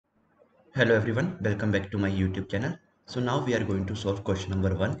Hello everyone, welcome back to my YouTube channel. So now we are going to solve question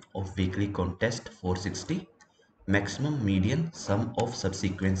number 1 of weekly contest 460, maximum median sum of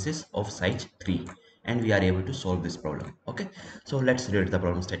subsequences of size 3, and we are able to solve this problem. Okay, so let's read the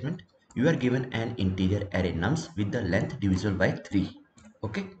problem statement. You are given an integer array nums with the length divisible by 3.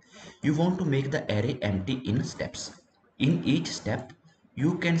 Okay, you want to make the array empty in steps. In each step,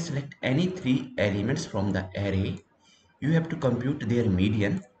 you can select any 3 elements from the array. You have to compute their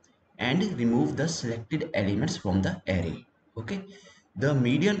median and remove the selected elements from the array. Okay, the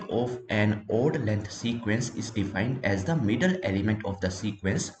median of an odd length sequence is defined as the middle element of the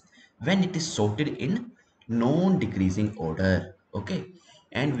sequence when it is sorted in non-decreasing order. Okay,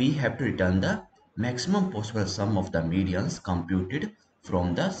 and we have to return the maximum possible sum of the medians computed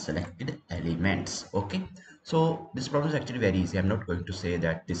from the selected elements. Okay, so this problem is actually very easy. I'm not going to say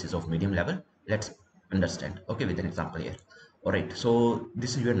that this is of medium level. Let's understand. Okay, with an example here. All right, so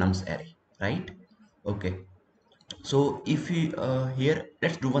this is your nums array, right? Okay, so if we here,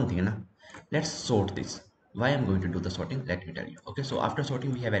 let's do one thing, na? Let's sort this. Why I'm going to do the sorting, let me tell you. Okay, so after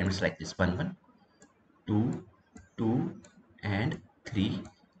sorting we have elements like this: 1 1 2 2 and 3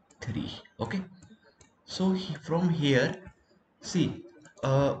 3. Okay, so from here, see,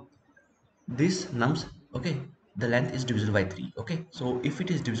 uh this nums, okay, the length is divisible by 3. Okay, so if it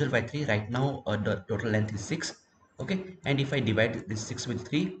is divisible by 3 right now, the total length is 6. Okay, and if I divide this 6 with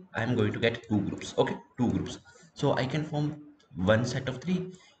 3, I am going to get two groups. Okay, two groups, so I can form one set of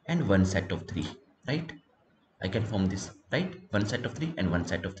 3 and one set of 3, right? I can form this, right? One set of 3 and one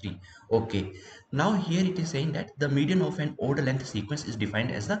set of 3. Okay, now here it is saying that the median of an odd length sequence is defined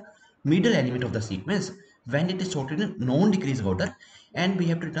as the middle element of the sequence when it is sorted in non-decreasing order, and we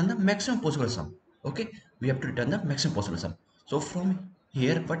have to return the maximum possible sum. Okay, we have to return the maximum possible sum. So from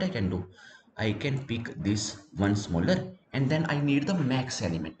here what I can do, I can pick this one smaller, and then I need the max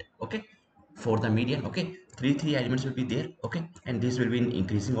element. Okay, for the median. Okay, three elements will be there. Okay, and this will be in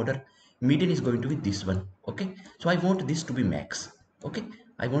increasing order. Median is going to be this one. Okay, so I want this to be max. Okay,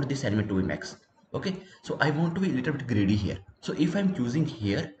 I want this element to be max. Okay, so I want to be a little bit greedy here. So if I'm choosing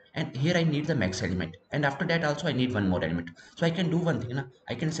here and here, I need the max element, and after that also I need one more element. So I can do one thing, na?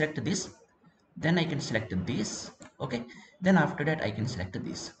 I can select this, then I can select this. Okay, then after that I can select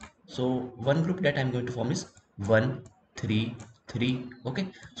this. So one group that I'm going to form is 1 3 3. Okay,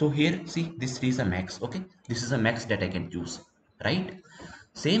 so here see, this 3 is a max. Okay, this is a max that I can choose, right?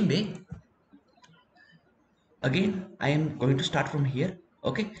 Same way, again I am going to start from here.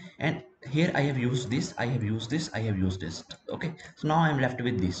 Okay, and here I have used this, I have used this, I have used this. Okay, so now I'm left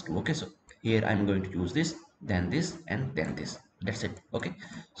with these two. Okay, so here I'm going to use this, then this, and then this. That's it. Okay,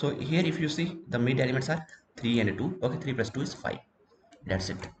 so here if you see, the mid elements are 3 and 2. Okay, 3 plus 2 is 5.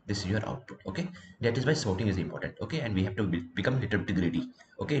 That's it. This is your output. Okay, that is why sorting is important. Okay, and we have to become little bit greedy,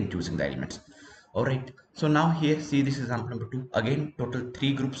 okay, in choosing the elements. All right, so now here see, this is example number 2. Again total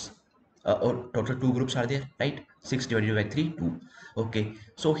 3 groups, or total 2 groups are there, right? 6 divided by 3 2. Okay,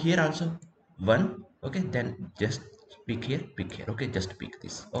 so here also 1. Okay, then just pick here, pick here. Okay, just pick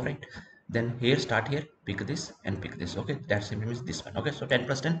this. All right, then here start here, pick this and pick this. Okay, that simply means this one. Okay, so 10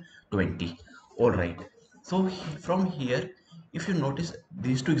 plus 10 20. All right, so from here, if you notice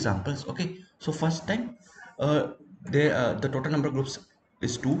these two examples. Okay, so first time, the total number of groups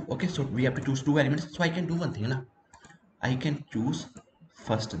is 2. Okay, so we have to choose 2 elements. So I can do one thing, na? I can choose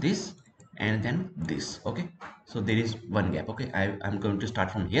first this and then this. Okay, so there is one gap. Okay, I'm going to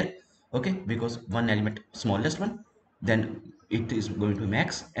start from here. Okay, because one element, smallest one, then it is going to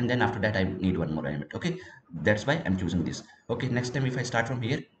max, and then after that I need one more element. Okay, that's why I'm choosing this. Okay, next time if I start from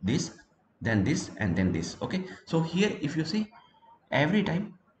here, this, then this, and then this. Okay, so here if you see, every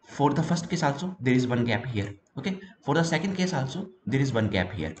time, for the first case also there is one gap here. Okay, for the second case also there is one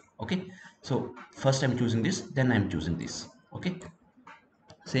gap here. Okay, so first I'm choosing this, then I'm choosing this. Okay,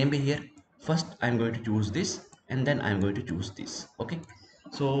 same way here, first I'm going to choose this, and then I'm going to choose this. Okay,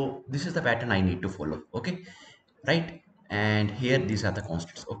 so this is the pattern I need to follow. Okay, right? And here these are the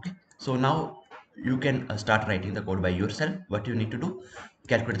constants. Okay, so now you can start writing the code by yourself. What you need to do,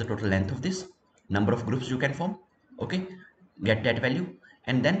 calculate the total length of this, number of groups you can form. Okay, get that value,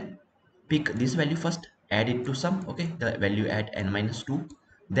 and then pick this value first, add it to sum. Okay, the value at n minus 2,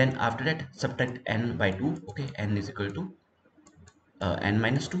 then after that subtract n by 2. Okay, n is equal to n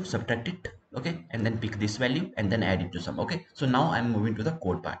minus 2, subtract it. Okay, and then pick this value and then add it to sum. Okay, so now I'm moving to the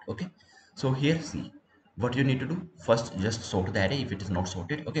code part. Okay, so here see, what you need to do, first just sort the array if it is not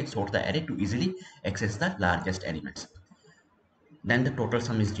sorted. Okay, sort the array to easily access the largest elements. Then the total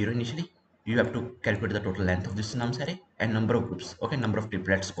sum is 0 initially. You have to calculate the total length of this nums array and number of groups. Okay, number of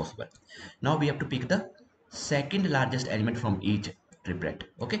triplets possible. Now we have to pick the second largest element from each triplet.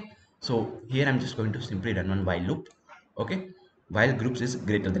 Okay, So here I'm just going to simply run one while loop. Okay, while groups is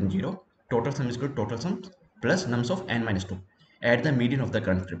greater than 0, total sum is equal to total sum plus nums of n minus 2, add the median of the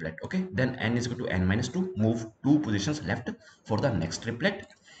current triplet. Okay, then n is equal to n minus 2, move 2 positions left for the next triplet,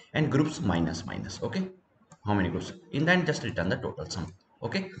 and groups minus minus. Okay, how many groups in that, just return the total sum.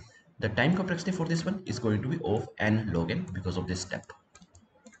 Okay, the time complexity for this one is going to be of n log n because of this step,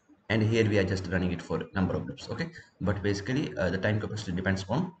 and here we are just running it for number of loops. Okay, but basically the time capacity depends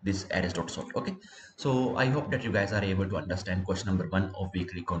on this arrays dot sort. Okay, so I hope that you guys are able to understand question number 1 of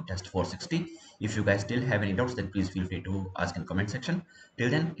weekly contest 460. If you guys still have any doubts, then please feel free to ask in comment section. Till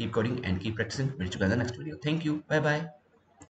then, keep coding and keep practicing. We'll see you guys in the next video. Thank you. Bye bye.